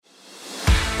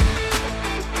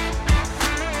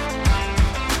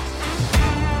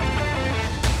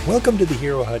Welcome to the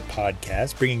Hero Hut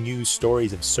podcast, bringing you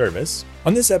stories of service.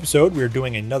 On this episode, we're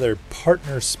doing another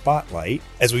partner spotlight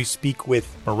as we speak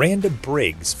with Miranda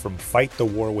Briggs from Fight the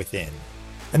War Within.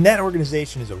 And that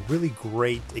organization is a really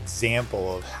great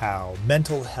example of how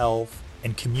mental health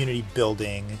and community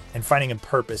building and finding a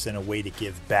purpose and a way to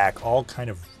give back all kind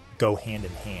of go hand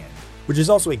in hand, which is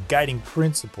also a guiding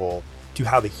principle to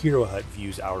how the Hero Hut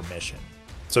views our mission.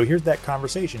 So here's that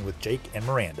conversation with Jake and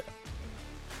Miranda.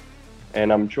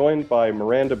 And I'm joined by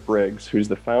Miranda Briggs, who's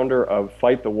the founder of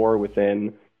Fight the War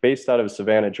Within, based out of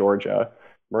Savannah, Georgia.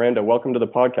 Miranda, welcome to the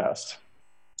podcast.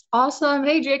 Awesome.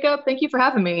 Hey, Jacob. Thank you for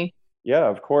having me. Yeah,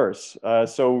 of course.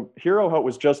 So Hero Hut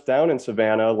was just down in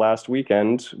Savannah last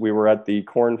weekend. We were at the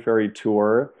Corn Ferry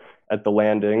Tour at the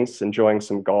landings, enjoying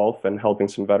some golf and helping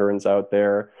some veterans out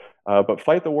there. But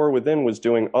Fight the War Within was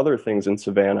doing other things in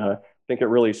Savannah. I think it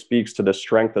really speaks to the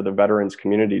strength of the veterans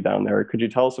community down there. Could you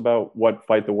tell us about what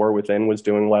Fight the War Within was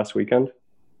doing last weekend?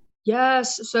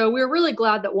 Yes. So we're really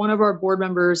glad that one of our board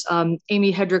members,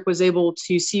 Amy Hedrick, was able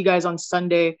to see you guys on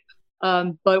Sunday.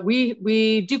 But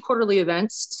we do quarterly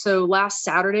events. So last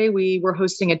Saturday, we were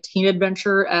hosting a teen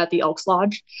adventure at the Elks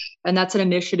Lodge. And that's an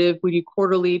initiative we do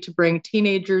quarterly to bring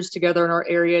teenagers together in our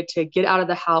area to get out of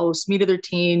the house, meet other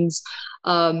teens,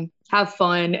 have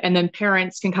fun, and then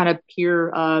parents can kind of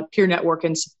peer network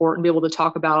and support and be able to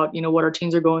talk about, what our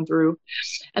teens are going through.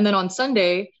 And then on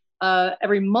Sunday,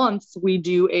 every month we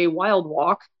do a wild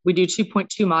walk. We do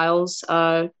 2.2 miles,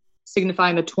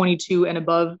 signifying the 22 and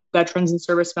above veterans and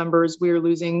service members we are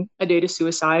losing a day to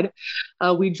suicide.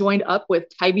 We joined up with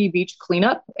Tybee Beach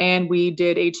Cleanup, and we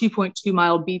did a 2.2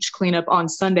 mile beach cleanup on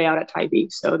Sunday out at Tybee.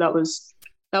 So that was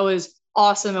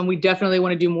awesome, and we definitely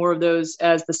want to do more of those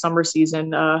as the summer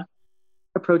season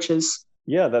approaches.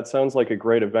 Yeah, that sounds like a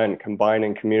great event,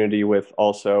 combining community with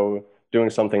also doing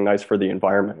something nice for the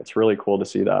environment. It's really cool to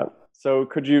see that. So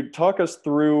could you talk us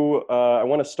through, I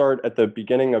want to start at the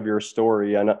beginning of your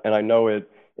story, and I know it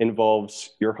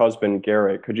involves your husband,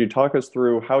 Garrett. Could you talk us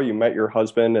through how you met your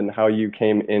husband and how you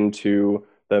came into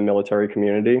the military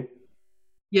community?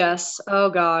 Yes. Oh,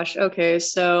 gosh. Okay.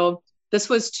 So this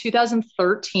was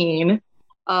 2013.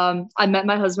 I met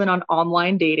my husband on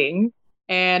online dating.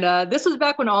 And this was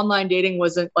back when online dating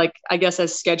wasn't I guess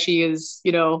as sketchy as,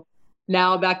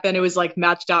 now. Back then it was like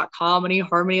Match.com and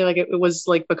eHarmony, it was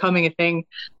becoming a thing.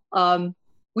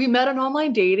 We met on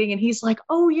online dating and he's like,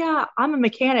 oh yeah, I'm a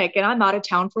mechanic and I'm out of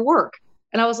town for work.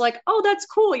 And I was like, oh, that's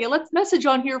cool. Yeah, let's message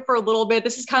on here for a little bit.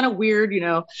 This is kind of weird,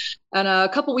 And a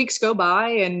couple weeks go by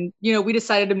and, we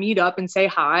decided to meet up and say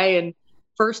hi. And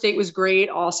first date was great.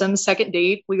 Awesome. Second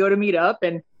date, we go to meet up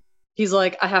and he's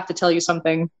like, I have to tell you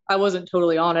something. I wasn't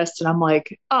totally honest. And I'm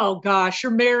like, oh gosh,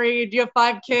 you're married. You have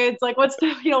 5 kids. What's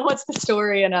the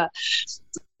story? And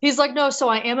he's like, no, so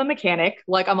I am a mechanic.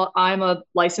 I'm a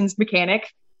licensed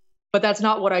mechanic, but that's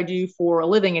not what I do for a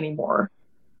living anymore.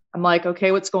 I'm like,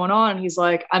 okay, what's going on? He's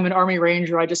like, I'm an Army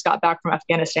Ranger. I just got back from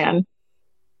Afghanistan.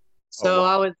 So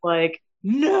I was like,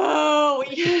 no,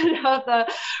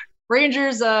 the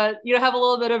Rangers, have a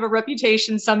little bit of a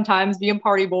reputation sometimes being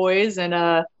party boys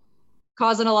and,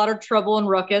 causing a lot of trouble and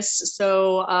ruckus.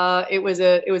 So it was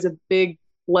a big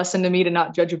lesson to me to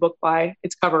not judge a book by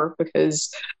its cover,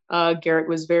 because Garrett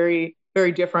was very,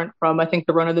 very different from, I think,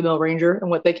 the run-of-the-mill Ranger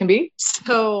and what they can be.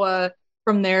 So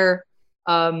from there,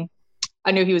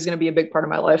 I knew he was going to be a big part of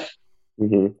my life.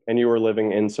 Mm-hmm. And you were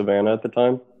living in Savannah at the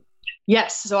time?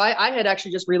 Yes. So I had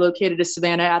actually just relocated to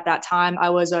Savannah at that time.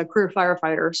 I was a career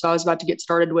firefighter. So I was about to get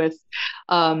started with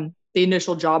the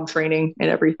initial job training and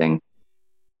everything.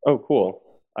 Oh, cool.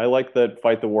 I like that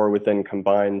Fight the War Within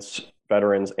combines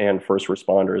veterans and first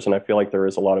responders, and I feel like there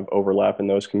is a lot of overlap in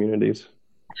those communities.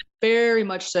 Very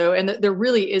much so. And there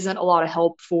really isn't a lot of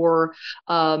help for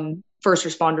first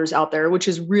responders out there, which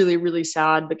is really, really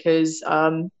sad, because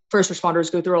first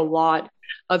responders go through a lot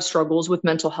of struggles with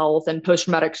mental health and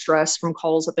post-traumatic stress from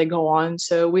calls that they go on.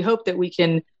 So we hope that we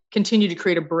can continue to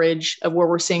create a bridge of where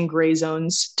we're seeing gray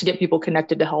zones to get people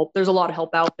connected to help. There's a lot of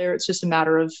help out there. It's just a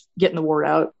matter of getting the word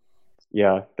out.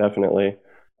 Yeah, definitely.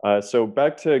 So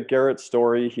back to Garrett's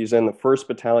story. He's in the 1st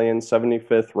Battalion,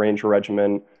 75th Ranger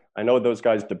Regiment. I know those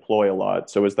guys deploy a lot.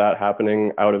 So is that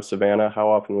happening out of Savannah? How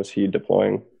often was he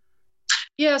deploying?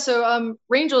 Yeah, so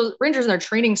Rangers in their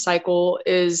training cycle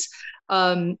is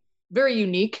very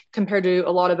unique compared to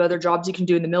a lot of other jobs you can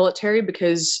do in the military,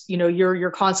 because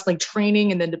you're constantly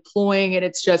training and then deploying, and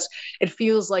it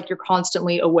feels like you're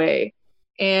constantly away.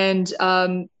 And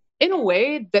in a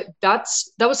way, that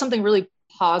was something really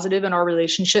positive in our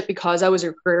relationship because I was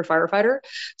a career firefighter.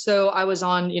 So I was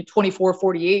on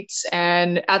 24/48s,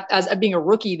 and as being a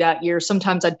rookie that year,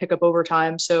 sometimes I'd pick up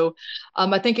overtime. So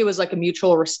I think it was like a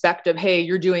mutual respect of, hey,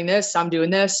 you're doing this, I'm doing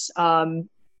this.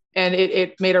 And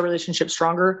it made our relationship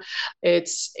stronger.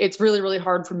 It's really, really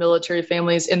hard for military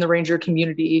families in the Ranger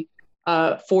community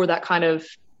for that kind of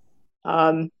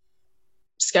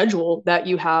schedule that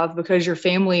you have, because your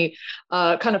family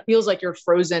kind of feels like you're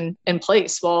frozen in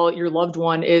place while your loved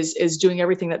one is doing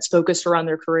everything that's focused around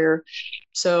their career.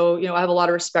 So, I have a lot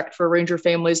of respect for Ranger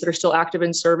families that are still active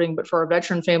in serving, but for our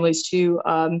veteran families too,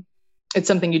 it's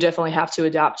something you definitely have to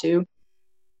adapt to.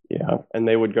 Yeah, and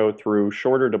they would go through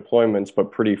shorter deployments,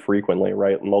 but pretty frequently,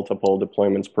 right? Multiple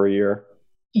deployments per year.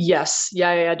 Yes.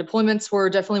 Yeah. Deployments were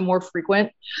definitely more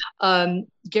frequent.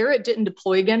 Garrett didn't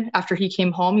deploy again after he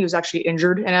came home. He was actually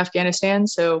injured in Afghanistan.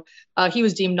 So he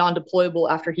was deemed non-deployable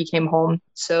after he came home.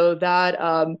 So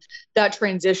that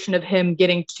transition of him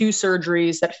getting 2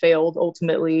 surgeries that failed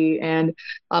ultimately and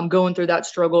going through that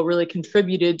struggle really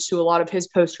contributed to a lot of his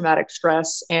post-traumatic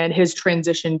stress and his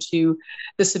transition to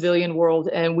the civilian world.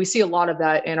 And we see a lot of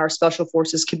that in our special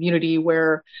forces community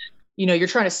where you're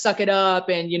trying to suck it up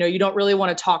and, you don't really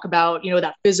want to talk about,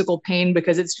 that physical pain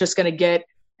because it's just going to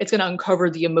uncover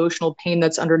the emotional pain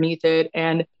that's underneath it.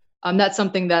 And that's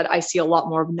something that I see a lot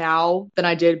more of now than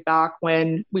I did back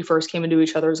when we first came into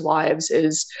each other's lives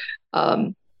is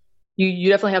you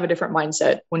definitely have a different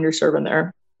mindset when you're serving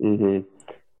there. Mm-hmm.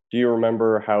 Do you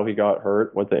remember how he got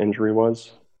hurt, what the injury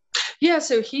was? Yeah.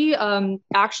 So he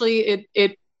actually,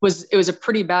 it was a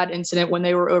pretty bad incident when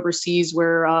they were overseas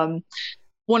where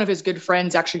one of his good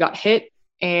friends actually got hit,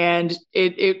 and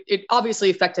it obviously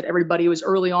affected everybody. It was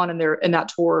early on in that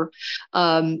tour.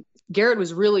 Garrett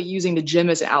was really using the gym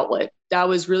as an outlet. That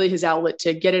was really his outlet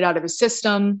to get it out of his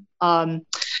system.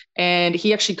 And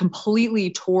he actually completely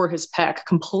tore his pec,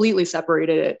 completely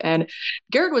separated it. And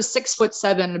Garrett was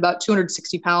 6'7", about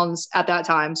 260 pounds at that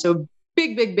time. So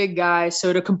big guy.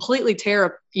 So to completely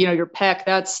tear, your pec,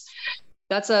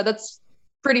 that's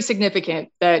pretty significant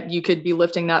that you could be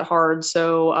lifting that hard.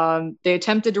 So they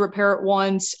attempted to repair it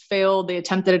once, failed. They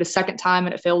attempted it a second time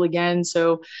and it failed again.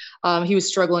 So he was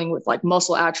struggling with like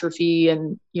muscle atrophy,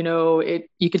 and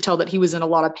you could tell that he was in a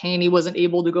lot of pain. He wasn't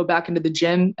able to go back into the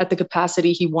gym at the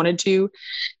capacity he wanted to.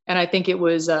 And I think it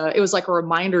was like a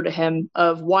reminder to him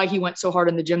of why he went so hard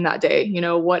in the gym that day.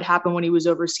 What happened when he was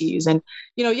overseas. And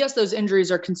yes, those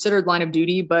injuries are considered line of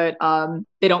duty, but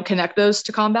they don't connect those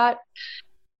to combat.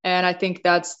 And I think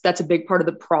that's a big part of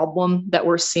the problem that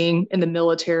we're seeing in the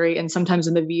military and sometimes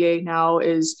in the VA now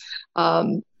is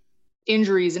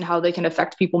injuries and how they can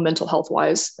affect people mental health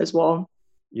wise as well.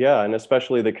 Yeah, and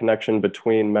especially the connection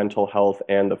between mental health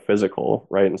and the physical,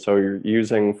 right? And so you're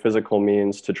using physical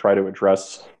means to try to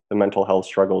address the mental health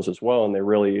struggles as well, and they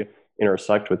really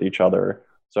intersect with each other.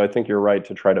 So I think you're right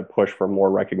to try to push for more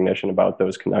recognition about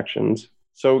those connections.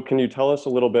 So can you tell us a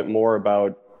little bit more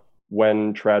about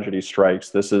when tragedy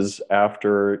strikes? This is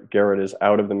after Garrett is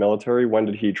out of the military. When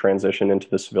did he transition into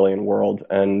the civilian world?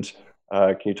 And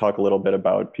can you talk a little bit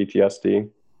about PTSD?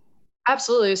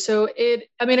 Absolutely. So it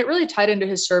really tied into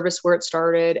his service where it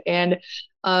started. And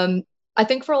I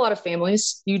think for a lot of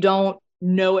families, you don't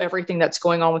know everything that's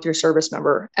going on with your service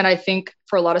member. And I think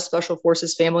for a lot of special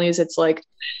forces families, it's like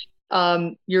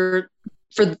you're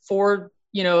for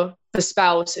the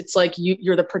spouse, it's like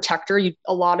you're the protector.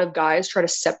 A lot of guys try to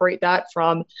separate that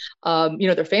from,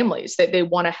 their families. They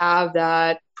want to have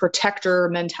that protector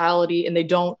mentality, and they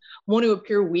don't want to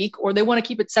appear weak, or they want to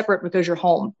keep it separate because you're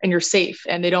home and you're safe,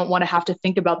 and they don't want to have to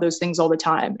think about those things all the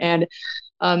time. And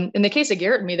in the case of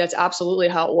Garrett and me, that's absolutely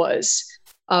how it was.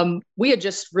 We had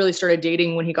just really started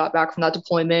dating when he got back from that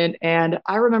deployment. And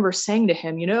I remember saying to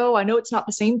him, I know it's not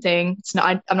the same thing.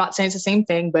 I'm not saying it's the same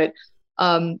thing, but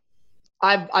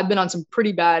I've been on some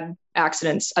pretty bad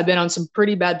accidents. I've been on some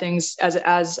pretty bad things as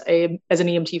an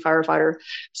EMT firefighter.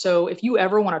 So if you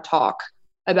ever want to talk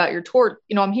about your tour,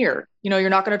 I'm here. You're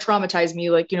not going to traumatize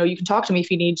me. Like, you can talk to me if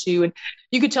you need to. And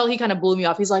you could tell he kind of blew me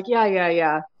off. He's like,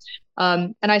 yeah.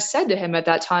 And I said to him at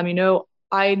that time,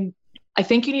 I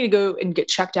think you need to go and get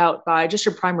checked out by just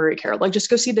your primary care. Like, just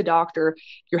go see the doctor.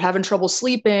 You're having trouble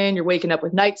sleeping. You're waking up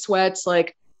with night sweats.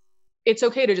 Like, it's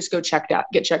okay to just get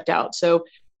checked out. So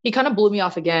he kind of blew me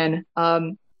off again.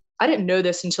 I didn't know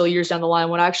this until years down the line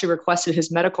when I actually requested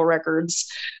his medical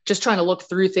records, just trying to look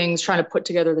through things, trying to put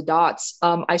together the dots.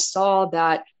 I saw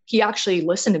that he actually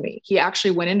listened to me. He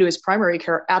actually went into his primary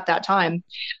care at that time.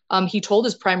 He told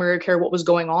his primary care what was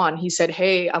going on. He said,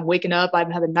 hey, I'm waking up. I'm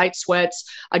having night sweats.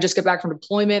 I just got back from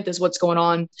deployment. This is what's going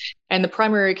on. And the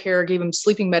primary care gave him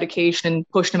sleeping medication and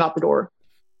pushed him out the door.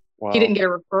 He Wow. didn't get a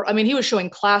referral. I mean, he was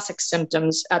showing classic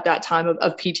symptoms at that time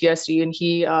of PTSD, and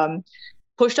he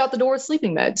pushed out the door with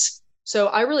sleeping meds. So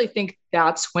I really think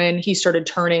that's when he started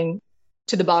turning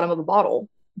to the bottom of the bottle,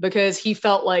 because he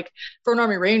felt like, for an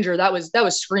Army Ranger, that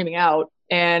was screaming out,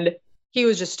 and he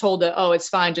was just told that, oh, it's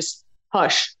fine, just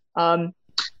hush.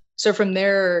 So from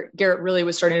there, Garrett really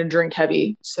was starting to drink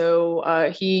heavy.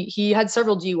 So he had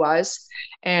several DUIs,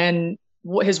 and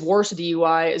his worst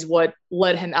DUI is what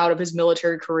led him out of his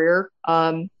military career.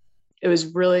 It was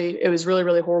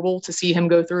really horrible to see him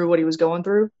go through what he was going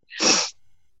through.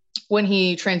 When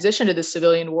he transitioned to the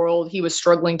civilian world, he was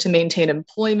struggling to maintain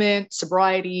employment,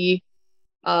 sobriety,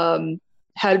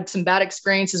 had some bad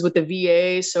experiences with the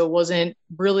VA, so wasn't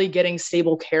really getting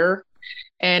stable care.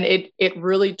 And it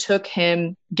really took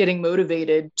him getting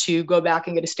motivated to go back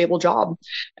and get a stable job.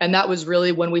 And that was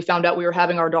really when we found out we were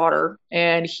having our daughter.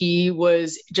 And he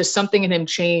was just, something in him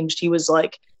changed. He was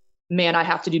like, man, I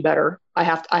have to do better. I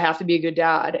have to be a good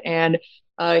dad. And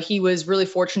he was really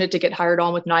fortunate to get hired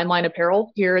on with 9 Line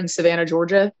Apparel here in Savannah,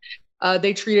 Georgia.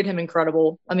 They treated him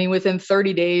incredible. I mean, within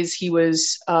 30 days, he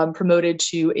was promoted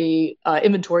to a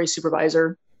inventory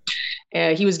supervisor.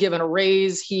 He was given a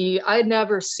raise. I had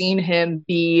never seen him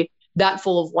be that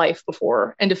full of life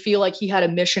before, and to feel like he had a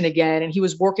mission again, and he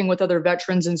was working with other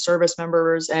veterans and service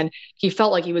members, and he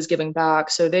felt like he was giving back.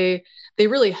 So they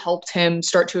really helped him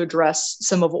start to address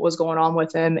some of what was going on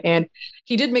with him. And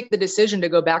he did make the decision to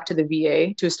go back to the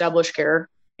VA to establish care.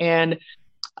 And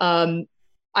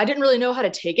I didn't really know how to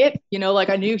take it. Like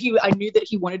I knew that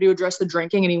he wanted to address the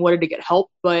drinking and he wanted to get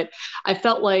help, but I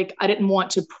felt like I didn't want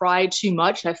to pry too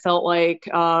much. I felt like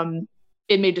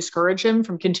it may discourage him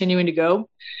from continuing to go,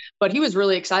 but he was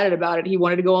really excited about it. He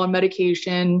wanted to go on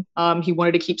medication. He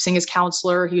wanted to keep seeing his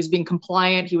counselor. He was being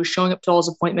compliant. He was showing up to all his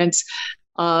appointments.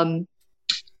 And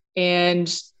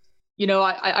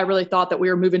I really thought that we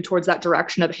were moving towards that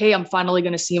direction of, hey, I'm finally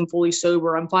going to see him fully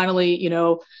sober. I'm finally,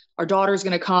 our daughter's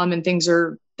going to come and things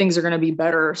are going to be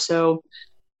better. So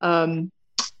Garrett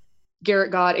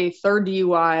got a third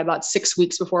DUI about 6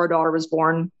 weeks before our daughter was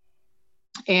born.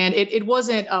 And it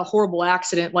wasn't a horrible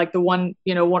accident like the one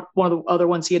of the other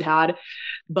ones he had,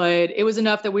 but it was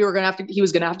enough that he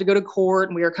was going to have to go to court,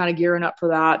 and we were kind of gearing up for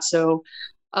that. So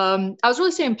I was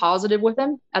really staying positive with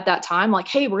him at that time. Like,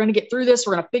 hey, we're going to get through this.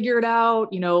 We're going to figure it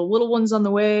out. Little one's on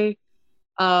the way.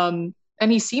 And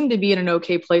he seemed to be in an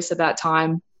okay place at that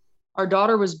time. Our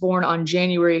daughter was born on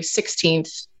January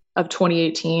 16th of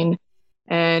 2018.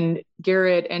 And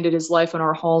Garrett ended his life in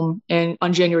our home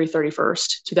on January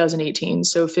 31st, 2018.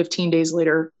 So 15 days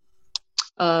later,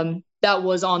 that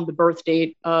was on the birth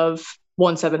date of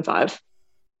 175. It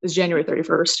was January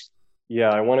 31st.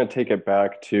 Yeah, I want to take it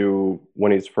back to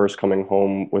when he's first coming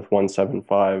home with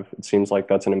 175. It seems like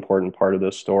that's an important part of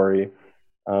this story.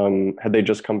 Had they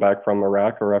just come back from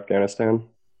Iraq or Afghanistan?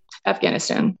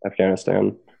 Afghanistan.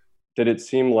 Did it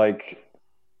seem like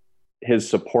his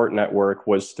support network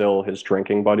was still his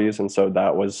drinking buddies, and so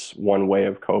that was one way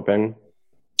of coping?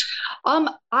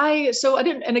 I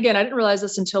didn't realize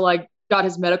this until I got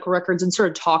his medical records and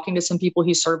started talking to some people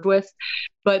he served with.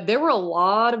 But there were a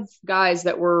lot of guys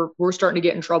that were starting to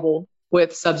get in trouble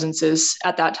with substances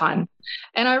at that time.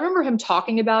 And I remember him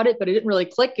talking about it, but it didn't really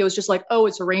click. It was just like, oh,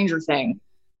 it's a Ranger thing.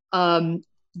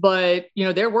 But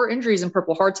there were injuries and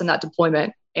Purple Hearts in that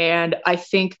deployment. And I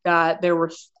think that there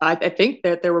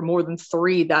were more than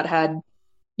 3 that had,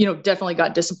 definitely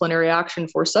got disciplinary action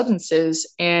for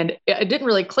substances. And it didn't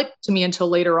really click to me until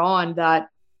later on that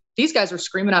these guys were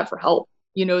screaming out for help.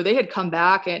 They had come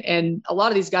back, and a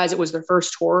lot of these guys, it was their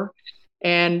first tour,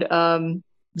 and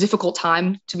difficult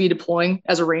time to be deploying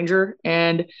as a Ranger.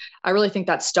 And I really think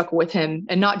that stuck with him,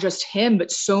 and not just him,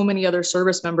 but so many other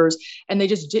service members. And they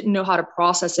just didn't know how to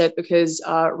process it because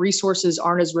resources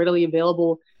aren't as readily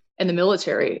available in the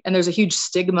military. And there's a huge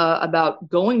stigma about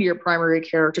going to your primary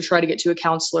care to try to get to a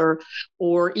counselor,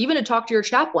 or even to talk to your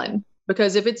chaplain.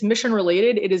 Because if it's mission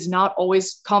related, it is not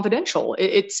always confidential.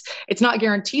 It's not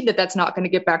guaranteed that that's not going to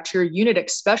get back to your unit,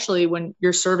 especially when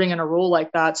you're serving in a role like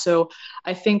that. So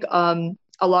I think a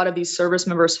lot of these service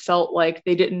members felt like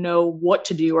they didn't know what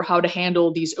to do or how to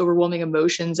handle these overwhelming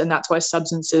emotions. And that's why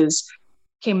substances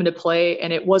came into play.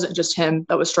 And it wasn't just him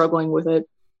that was struggling with it.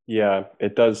 Yeah,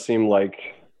 it does seem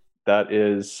like that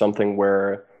is something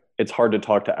where it's hard to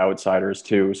talk to outsiders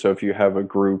too. So if you have a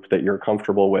group that you're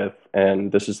comfortable with,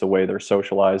 and this is the way they're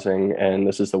socializing, and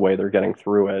this is the way they're getting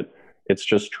through it, it's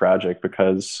just tragic,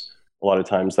 because a lot of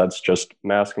times that's just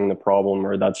masking the problem,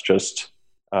 or that's just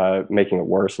making it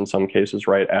worse in some cases,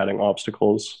 right? Adding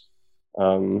obstacles.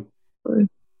 So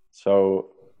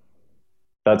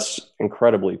that's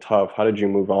incredibly tough. How did you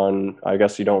move on? I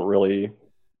guess you don't really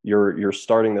you're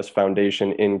starting this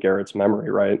foundation in Garrett's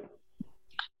memory, right?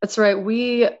 That's right.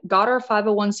 We got our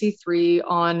 501c3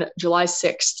 on July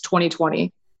 6th,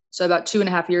 2020. So about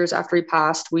 2.5 years after he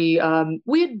passed, we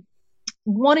had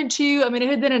wanted to, I mean, it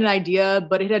had been an idea,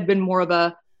 but it had been more of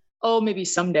a, oh, maybe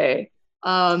someday.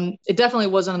 It definitely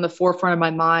wasn't on the forefront of my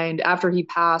mind. After he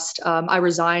passed, I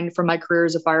resigned from my career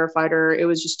as a firefighter. It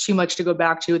was just too much to go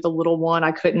back to with the little one.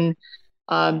 I couldn't,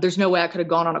 there's no way I could have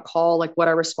gone on a call like what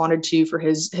I responded to for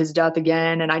his death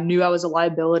again. And I knew I was a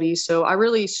liability. So I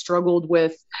really struggled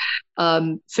with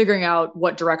figuring out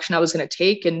what direction I was going to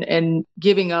take and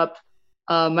giving up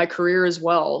my career as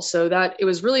well. So that it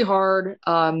was really hard.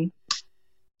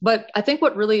 But I think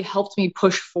what really helped me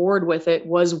push forward with it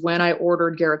was when I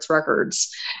ordered Garrett's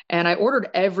records. And I ordered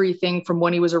everything from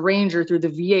when he was a Ranger through the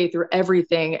VA, through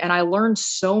everything. And I learned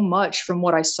so much from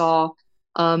what I saw.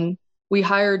 We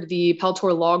hired the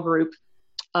Peltor Law Group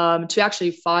to actually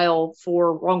file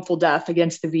for wrongful death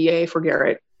against the VA for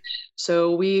Garrett.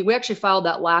 So we actually filed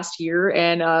that last year,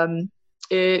 and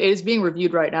it is being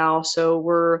reviewed right now. So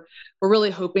we're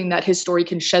really hoping that his story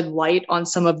can shed light on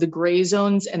some of the gray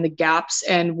zones and the gaps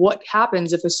and what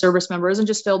happens if a service member isn't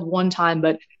just failed one time,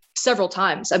 but several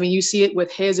times. I mean, you see it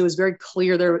with his, it was very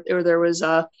clear there was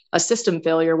a system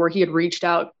failure where he had reached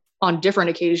out on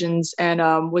different occasions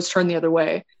and was turned the other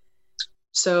way.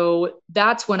 So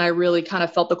that's when I really kind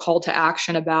of felt the call to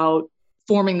action about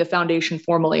forming the foundation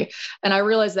formally. And I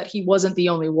realized that he wasn't the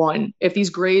only one. If these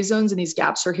gray zones and these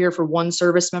gaps are here for one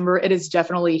service member, it is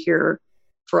definitely here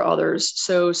for others.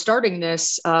 So starting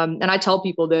this, and I tell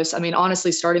people this, I mean,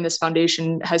 honestly, starting this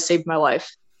foundation has saved my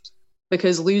life,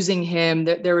 because losing him,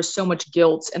 there was so much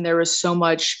guilt and there was so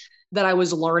much that I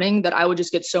was learning that I would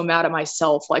just get so mad at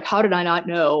myself. Like, how did I not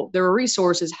know? There were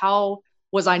resources. How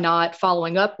was I not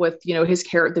following up with, his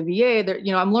care at the VA?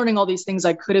 There, I'm learning all these things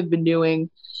I could have been doing,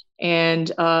 and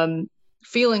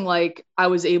feeling like I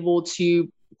was able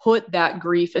to put that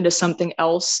grief into something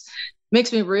else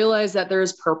makes me realize that there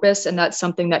is purpose, and that's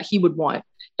something that he would want.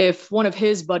 If one of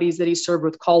his buddies that he served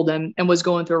with called him and was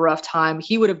going through a rough time,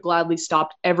 he would have gladly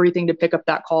stopped everything to pick up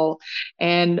that call.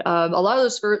 And a lot of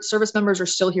those service members are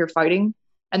still here fighting.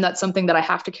 And that's something that I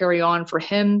have to carry on for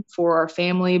him, for our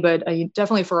family, but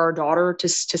definitely for our daughter to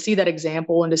see that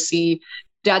example and to see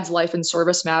Dad's life in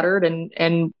service mattered.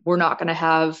 And we're not going to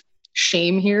have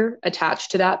shame here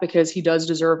attached to that, because he does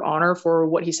deserve honor for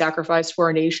what he sacrificed for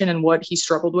our nation and what he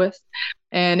struggled with.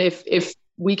 And if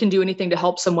we can do anything to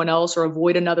help someone else or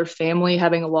avoid another family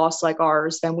having a loss like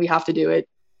ours, then we have to do it.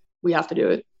 We have to do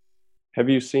it. Have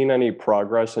you seen any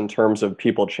progress in terms of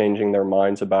people changing their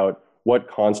minds about what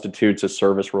constitutes a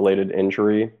service-related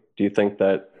injury? Do you think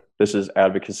that this is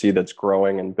advocacy that's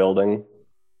growing and building?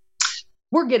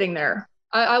 We're getting there.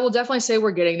 I will definitely say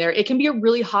we're getting there. It can be a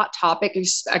really hot topic,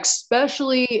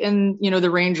 especially in, the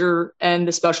Ranger and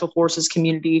the Special Forces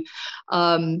community.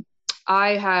 I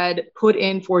had put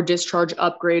in for discharge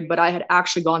upgrade, but I had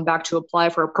actually gone back to apply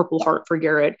for a Purple Heart for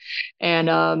Garrett.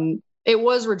 And it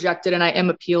was rejected, and I am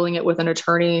appealing it with an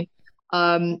attorney.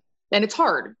 And it's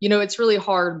hard. It's really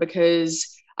hard,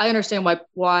 because I understand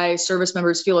why service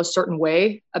members feel a certain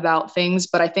way about things,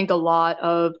 but I think a lot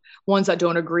of ones that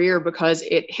don't agree are because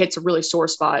it hits a really sore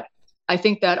spot. I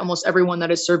think that almost everyone that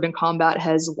has served in combat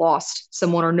has lost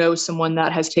someone or knows someone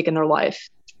that has taken their life.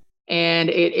 And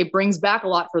it brings back a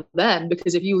lot for them,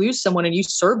 because if you lose someone and you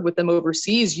served with them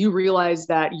overseas, you realize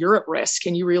that you're at risk,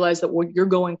 and you realize that what you're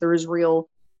going through is real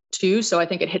too. So I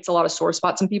think it hits a lot of sore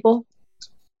spots in people.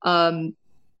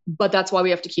 But that's why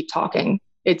we have to keep talking.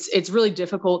 It's really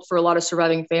difficult for a lot of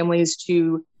surviving families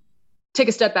to take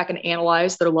a step back and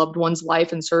analyze their loved one's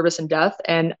life and service and death.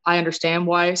 And I understand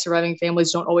why surviving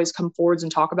families don't always come forwards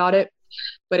and talk about it.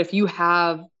 But if you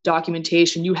have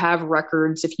documentation, you have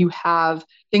records, if you have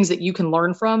things that you can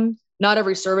learn from, not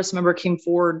every service member came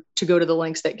forward to go to the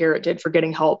lengths that Garrett did for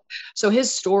getting help. So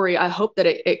his story, I hope that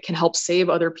it can help save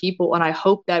other people. And I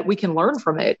hope that we can learn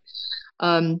from it.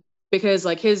 Because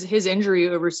like his injury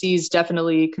overseas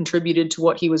definitely contributed to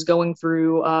what he was going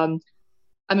through.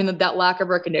 That lack of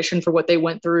recognition for what they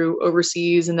went through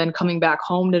overseas, and then coming back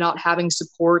home to not having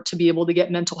support to be able to get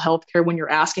mental health care when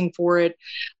you're asking for it.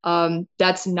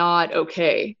 That's not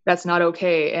okay. That's not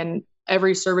okay. And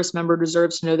every service member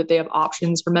deserves to know that they have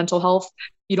options for mental health.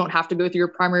 You don't have to go through your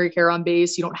primary care on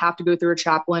base. You don't have to go through a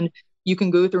chaplain. You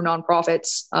can go through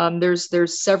nonprofits.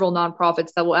 There's several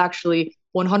nonprofits that will actually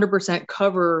 100%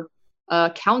 cover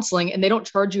counseling, and they don't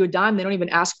charge you a dime. They don't even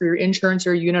ask for your insurance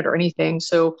or unit or anything.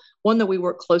 So one that we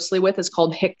work closely with is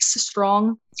called Hicks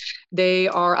Strong. They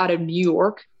are out of New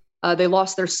York. They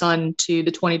lost their son to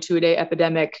the 22-a-day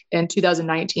epidemic in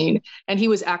 2019, and he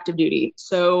was active duty.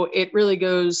 So it really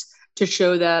goes to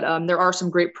show that there are some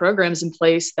great programs in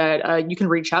place that you can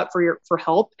reach out for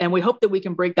help. And we hope that we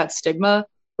can break that stigma,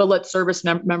 but let service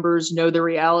members know the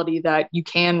reality that you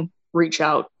can reach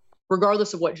out.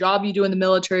 Regardless of what job you do in the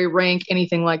military, rank,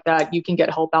 anything like that, you can get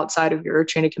help outside of your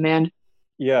chain of command.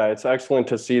 Yeah, it's excellent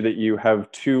to see that you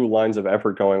have two lines of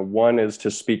effort going. One is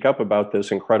to speak up about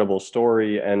this incredible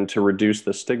story and to reduce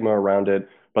the stigma around it.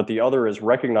 But the other is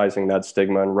recognizing that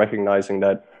stigma and recognizing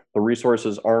that the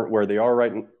resources aren't where they are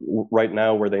right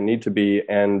now, where they need to be.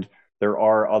 And there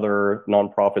are other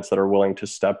nonprofits that are willing to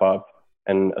step up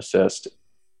and assist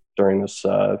during this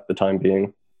the time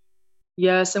being.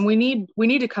 Yes, and we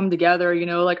need to come together.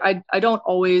 Like I don't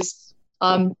always.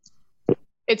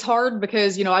 It's hard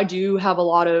because I do have a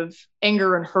lot of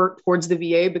anger and hurt towards the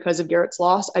VA because of Garrett's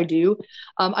loss. I do.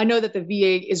 I know that the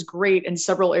VA is great in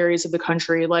several areas of the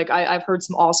country. Like I've heard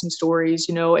some awesome stories,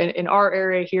 in our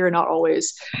area here, not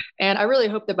always. And I really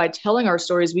hope that by telling our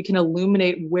stories, we can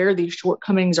illuminate where these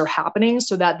shortcomings are happening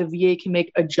so that the VA can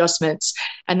make adjustments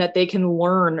and that they can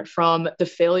learn from the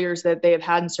failures that they have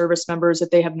had in service members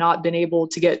that they have not been able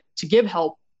to give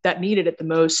help that needed it the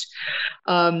most.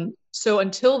 So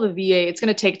until the VA, it's going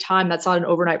to take time. That's not an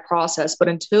overnight process, but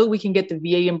until we can get the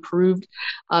VA improved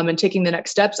and taking the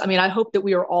next steps, I hope that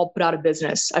we are all put out of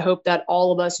business. I hope that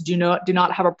all of us do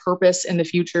not have a purpose in the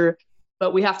future,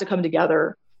 but we have to come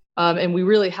together. And we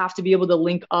really have to be able to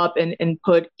link up and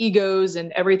put egos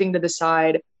and everything to the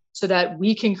side so that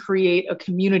we can create a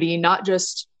community, not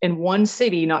just in one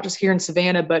city, not just here in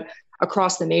Savannah, but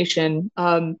across the nation.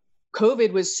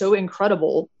 COVID was so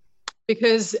incredible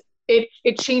because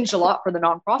it changed a lot for the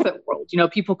nonprofit world.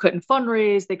 People couldn't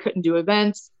fundraise, they couldn't do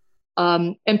events,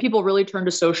 and people really turned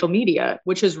to social media,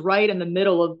 which is right in the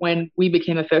middle of when we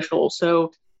became official.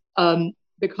 So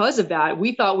because of that,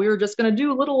 we thought we were just going to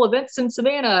do little events in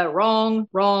Savannah. Wrong.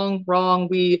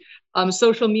 We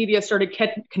social media started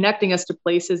connecting us to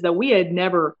places that we had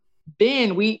never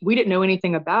been. We didn't know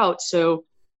anything about. So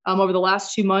over the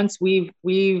last 2 months,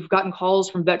 we've gotten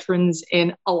calls from veterans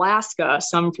in Alaska,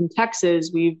 some from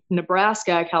Texas,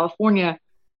 Nebraska, California,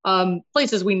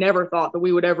 places we never thought that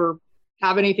we would ever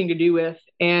have anything to do with.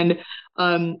 And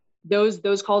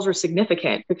those calls are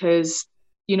significant because,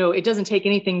 it doesn't take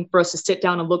anything for us to sit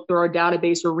down and look through our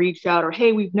database or reach out or,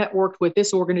 hey, we've networked with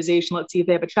this organization. Let's see if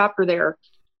they have a chapter there.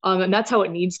 And that's how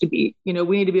it needs to be. We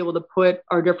need to be able to put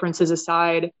our differences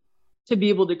aside to be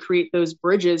able to create those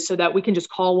bridges so that we can just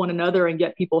call one another and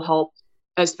get people help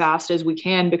as fast as we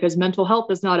can, because mental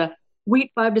health is not a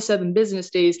wait 5 to 7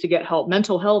 business days to get help.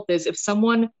 Mental health is if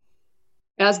someone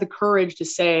has the courage to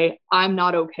say, I'm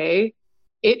not okay,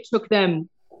 it took them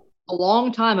a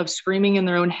long time of screaming in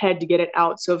their own head to get it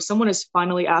out. So if someone is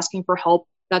finally asking for help,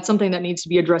 that's something that needs to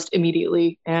be addressed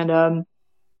immediately. And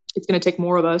it's going to take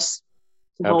more of us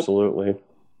to help. Absolutely.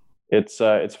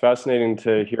 It's fascinating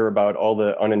to hear about all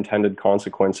the unintended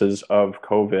consequences of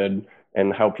COVID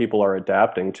and how people are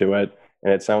adapting to it.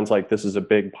 And it sounds like this is a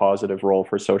big positive role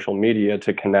for social media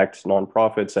to connect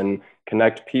nonprofits and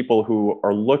connect people who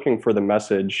are looking for the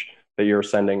message that you're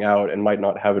sending out and might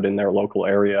not have it in their local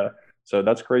area. So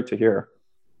that's great to hear.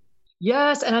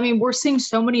 Yes. And we're seeing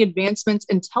so many advancements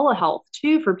in telehealth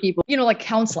too for people, like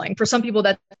counseling. For some people,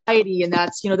 that's anxiety, and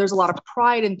that's, there's a lot of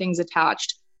pride and things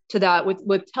attached to that.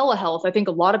 With telehealth, I think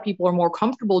a lot of people are more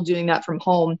comfortable doing that from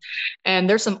home. And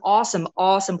there's some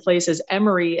awesome places.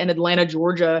 Emory in Atlanta,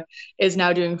 Georgia is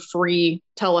now doing free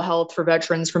telehealth for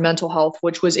veterans for mental health,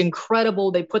 which was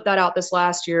incredible. They put that out this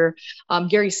last year.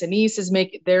 Gary Sinise is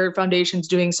their foundation's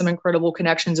doing some incredible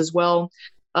connections as well.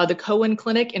 The Cohen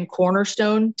Clinic in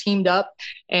Cornerstone teamed up,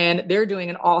 and they're doing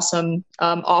an awesome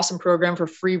program for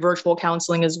free virtual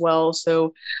counseling as well.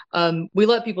 So we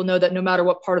let people know that no matter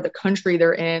what part of the country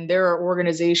they're in, there are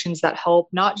organizations that help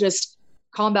not just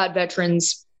combat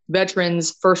veterans,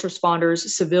 first responders,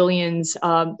 civilians,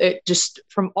 just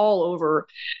from all over.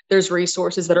 There's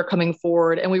resources that are coming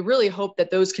forward, and we really hope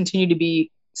that those continue to be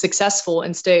successful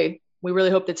and stay. We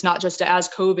really hope that's not just as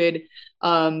COVID,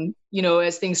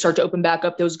 as things start to open back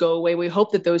up, those go away. We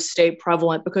hope that those stay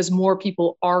prevalent because more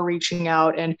people are reaching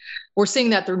out, and we're seeing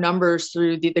that through numbers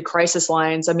through the crisis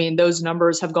lines. Those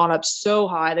numbers have gone up so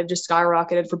high. They've just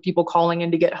skyrocketed for people calling in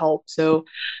to get help. So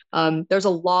there's a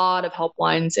lot of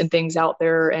helplines and things out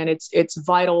there, and it's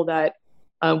vital that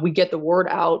we get the word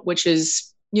out, which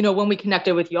is, when we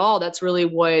connected with y'all, that's really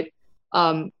what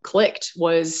clicked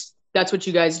was. That's what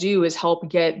you guys do, is help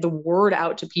get the word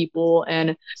out to people.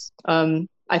 And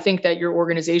I think that your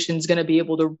organization is going to be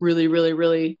able to really, really,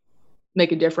 really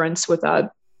make a difference with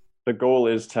that. the goal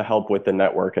is to help with the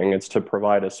networking. It's to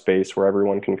provide a space where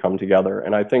everyone can come together.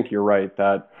 And I think you're right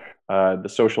that the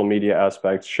social media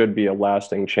aspects should be a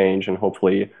lasting change, and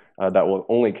hopefully that will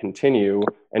only continue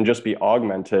and just be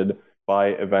augmented by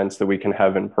events that we can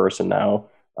have in person now.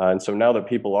 And so now that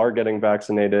people are getting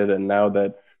vaccinated, and now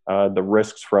that the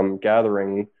risks from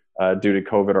gathering due to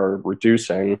COVID are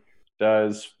reducing,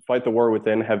 does Fight the War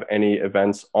Within have any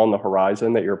events on the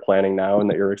horizon that you're planning now and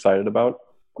that you're excited about?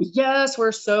 Yes,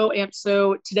 we're so amped.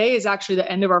 So today is actually the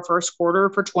end of our first quarter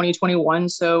for 2021.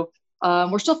 So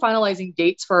we're still finalizing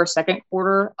dates for our second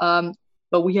quarter,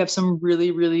 but we have some really,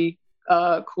 really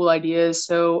cool ideas.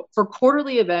 So for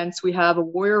quarterly events, we have a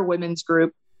Warrior Women's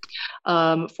Group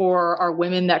for our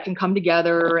women that can come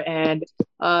together and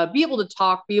be able to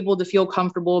talk, be able to feel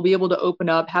comfortable, be able to open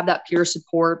up, have that peer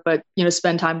support, but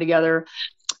spend time together.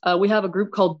 We have a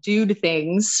group called Dude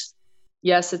Things.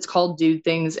 Yes, it's called Dude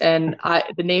Things, and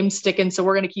the name's sticking, so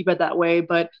we're going to keep it that way.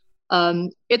 But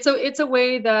it's a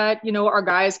way that our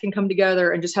guys can come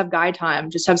together and just have guy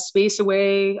time, just have space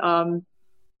away,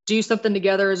 do something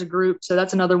together as a group. So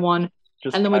that's another one.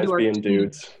 Just and then we do our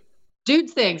dudes.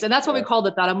 Dude Things, and that's what we called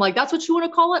it. That I'm like, that's what you want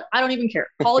to call it? I don't even care.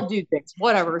 Call it Dude Things,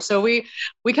 whatever. So we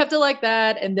kept it like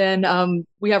that, and then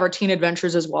we have our teen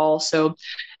adventures as well. So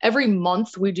every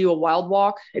month we do a wild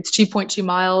walk. It's 2.2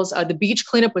 miles. The beach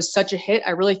cleanup was such a hit.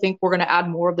 I really think we're going to add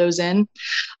more of those in.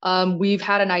 We've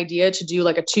had an idea to do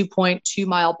like a 2.2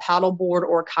 mile paddleboard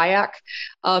or kayak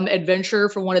adventure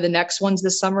for one of the next ones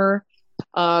this summer.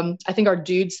 I think our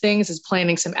Dudes Things is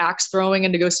planning some axe throwing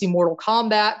and to go see Mortal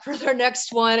Kombat for their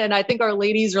next one. And I think our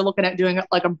ladies are looking at doing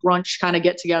like a brunch kind of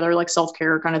get together, like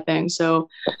self-care kind of thing. So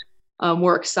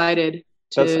we're excited.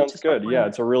 That sounds good. Yeah,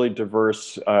 it's a really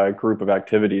diverse group of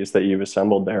activities that you've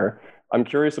assembled there. I'm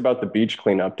curious about the beach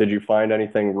cleanup. Did you find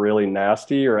anything really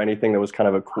nasty or anything that was kind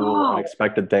of a cool,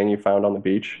 unexpected thing you found on the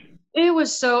beach? It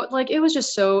was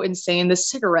just so insane. The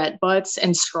cigarette butts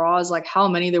and straws, like how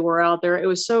many there were out there. It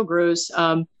was so gross.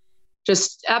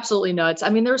 Just absolutely nuts. I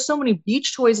mean, there were so many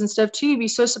beach toys and stuff too. You'd be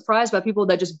so surprised by people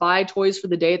that just buy toys for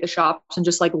the day at the shops and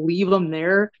just like leave them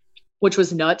there, which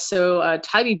was nuts. So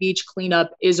Tybee Beach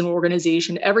Cleanup is an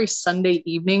organization. Every Sunday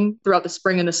evening throughout the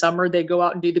spring and the summer, they go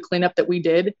out and do the cleanup that we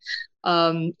did.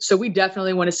 So we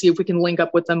definitely want to see if we can link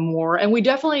up with them more. And we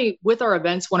definitely, with our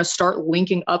events, want to start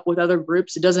linking up with other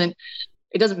groups. It doesn't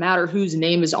matter whose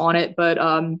name is on it, but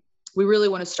we really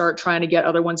want to start trying to get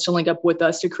other ones to link up with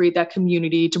us to create that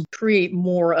community, to create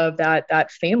more of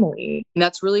that family. And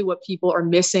that's really what people are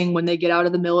missing when they get out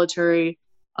of the military.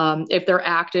 If they're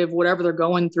active, whatever they're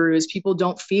going through, is people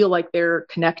don't feel like they're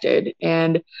connected.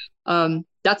 And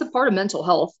that's a part of mental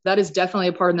health. That is definitely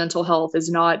a part of mental health,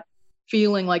 is not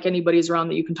feeling like anybody's around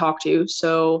that you can talk to.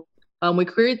 So we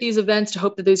create these events to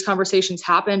hope that these conversations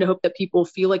happen, to hope that people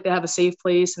feel like they have a safe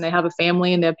place and they have a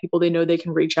family and they have people they know they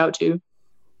can reach out to.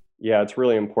 Yeah, it's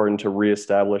really important to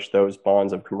reestablish those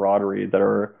bonds of camaraderie that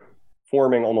are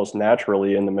forming almost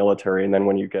naturally in the military. And then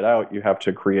when you get out, you have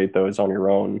to create those on your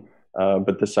own.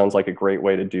 But this sounds like a great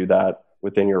way to do that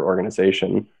within your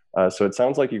organization. So it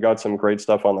sounds like you got some great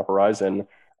stuff on the horizon.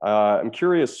 I'm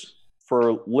curious,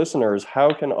 for listeners,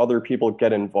 how can other people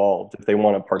get involved if they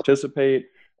want to participate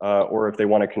or if they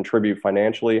want to contribute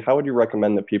financially? How would you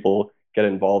recommend that people get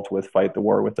involved with Fight the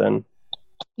War Within?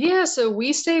 Yeah, so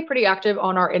we stay pretty active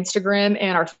on our Instagram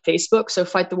and our Facebook. So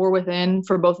Fight the War Within,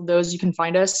 for both of those, you can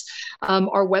find us.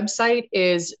 Our website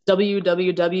is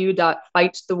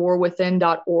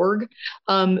www.fightthewarwithin.org.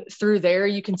 Through there,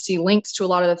 you can see links to a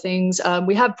lot of the things.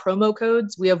 We have promo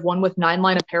codes. We have one with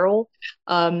 9line Apparel.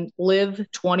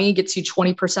 Live20 gets you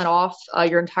 20% off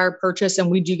your entire purchase, and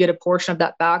we do get a portion of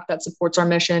that back. That supports our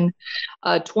mission.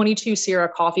 22 Sierra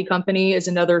Coffee Company is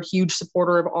another huge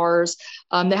supporter of ours.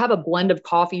 They have a blend of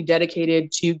coffee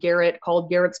dedicated to Garrett called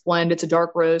Garrett's Blend. It's a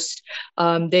dark roast.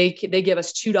 They give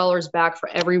us $2 back for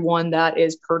every one that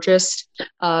is purchased.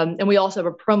 And we also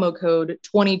have a promo code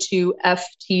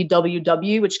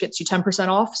 22FTWW, which gets you 10%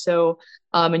 off. So,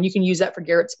 and you can use that for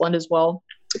Garrett's Blend as well.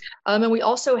 And we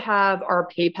also have our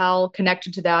PayPal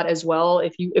connected to that as well,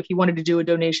 if you wanted to do a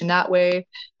donation that way.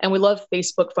 And we love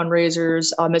Facebook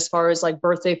fundraisers, as far as like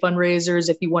birthday fundraisers.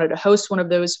 If you wanted to host one of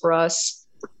those for us,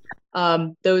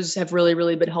 those have really,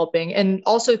 really been helping. And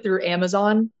also through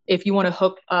Amazon, if you want to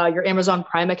hook your Amazon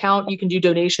Prime account, you can do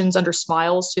donations under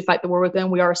Smiles to Fight the War Within.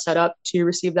 We are set up to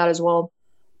receive that as well.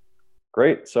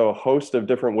 Great. So a host of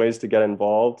different ways to get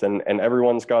involved, and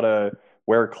everyone's got to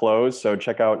wear clothes. So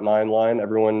check out 9line.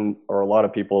 Everyone, or a lot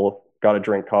of people, got to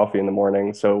drink coffee in the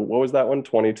morning. So what was that one?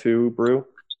 22 Brew?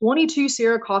 22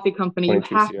 Sierra Coffee Company. You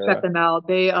have to check them out.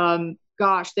 They,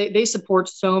 they support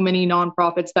so many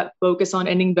nonprofits that focus on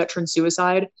ending veteran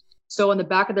suicide. So on the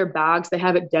back of their bags, they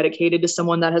have it dedicated to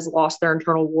someone that has lost their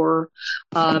internal war.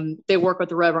 They work with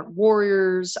the Reverent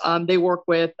Warriors. They work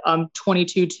with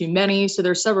 22 Too Many. So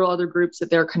there's several other groups that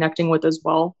they're connecting with as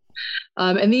well.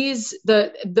 And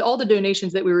all the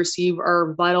donations that we receive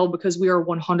are vital because we are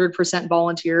 100%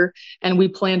 volunteer, and we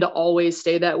plan to always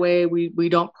stay that way. We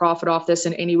don't profit off this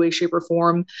in any way, shape, or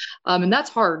form. And that's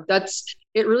hard.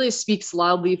 It really speaks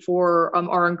loudly for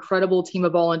our incredible team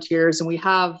of volunteers. And we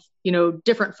have,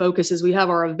 different focuses. We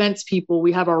have our events people,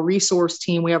 we have our resource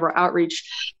team, we have our outreach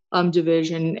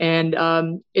division.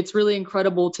 And it's really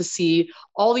incredible to see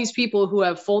all these people who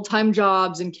have full-time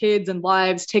jobs and kids and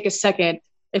lives take a second.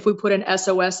 If we put an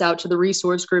SOS out to the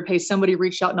resource group, hey, somebody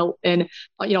reached out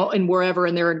in wherever,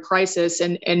 and they're in crisis,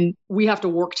 and we have to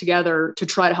work together to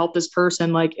try to help this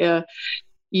person.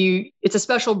 It's a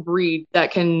special breed that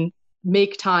can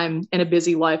make time in a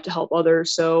busy life to help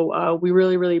others. So we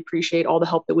really, really appreciate all the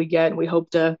help that we get, and we hope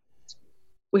to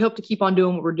keep on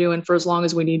doing what we're doing for as long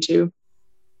as we need to.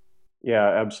 Yeah,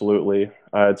 absolutely.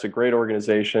 It's a great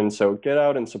organization. So get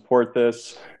out and support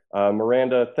this.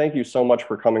 Miranda, thank you so much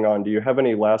for coming on. Do you have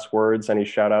any last words, any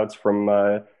shout outs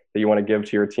that you want to give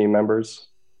to your team members?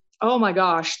 Oh my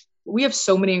gosh, we have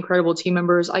so many incredible team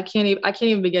members. I can't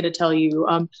even begin to tell you.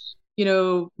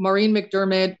 Maureen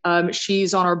McDermott,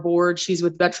 she's on our board. She's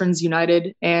with Veterans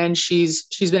United, and she's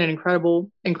been an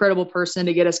incredible person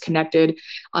to get us connected.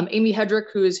 Amy Hedrick,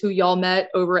 who y'all met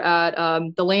over at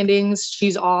the landings,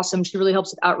 she's awesome. She really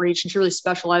helps with outreach, and she really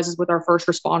specializes with our first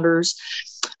responders.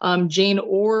 Jane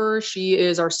Orr, she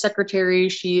is our secretary.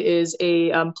 She is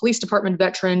a police department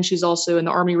veteran. She's also in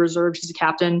the Army Reserve. She's a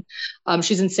captain.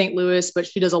 She's in St. Louis, but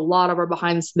she does a lot of our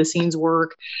behind the scenes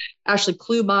work. Ashley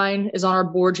Klubine is on our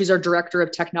board. She's our director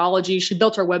of technology. She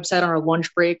built our website on our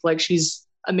lunch break. She's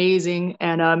amazing.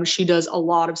 And she does a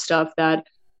lot of stuff that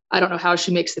I don't know how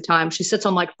she makes the time. She sits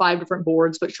on 5 different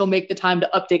boards, but she'll make the time to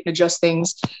update and adjust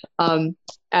things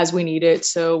as we need it.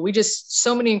 So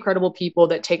so many incredible people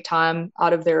that take time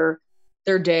out of their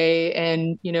day.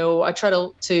 And, I try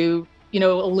to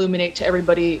illuminate to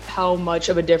everybody how much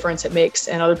of a difference it makes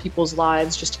in other people's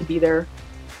lives just to be there.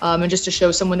 And just to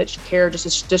show someone that you care,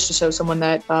 just to show someone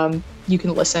that you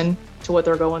can listen to what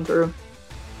they're going through.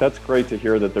 That's great to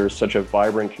hear that there's such a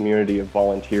vibrant community of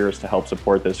volunteers to help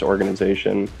support this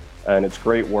organization. And it's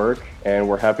great work, and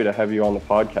we're happy to have you on the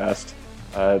podcast.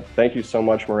 Thank you so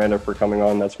much, Miranda, for coming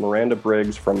on. That's Miranda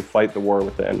Briggs from Fight the War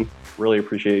Within. Really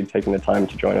appreciate you taking the time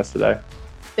to join us today.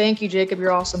 Thank you, Jacob.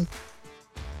 You're awesome.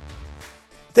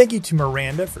 Thank you to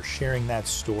Miranda for sharing that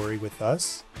story with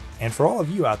us. And for all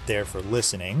of you out there for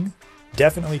listening,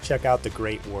 definitely check out the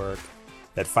great work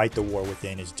that Fight the War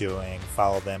Within is doing.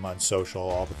 Follow them on social,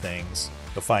 all the things.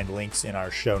 You'll find links in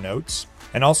our show notes.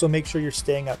 And also make sure you're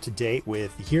staying up to date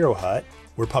with Hero Hut.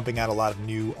 We're pumping out a lot of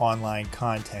new online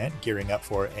content, gearing up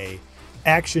for a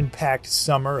action-packed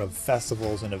summer of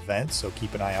festivals and events, so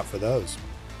keep an eye out for those.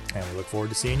 And we look forward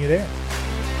to seeing you there.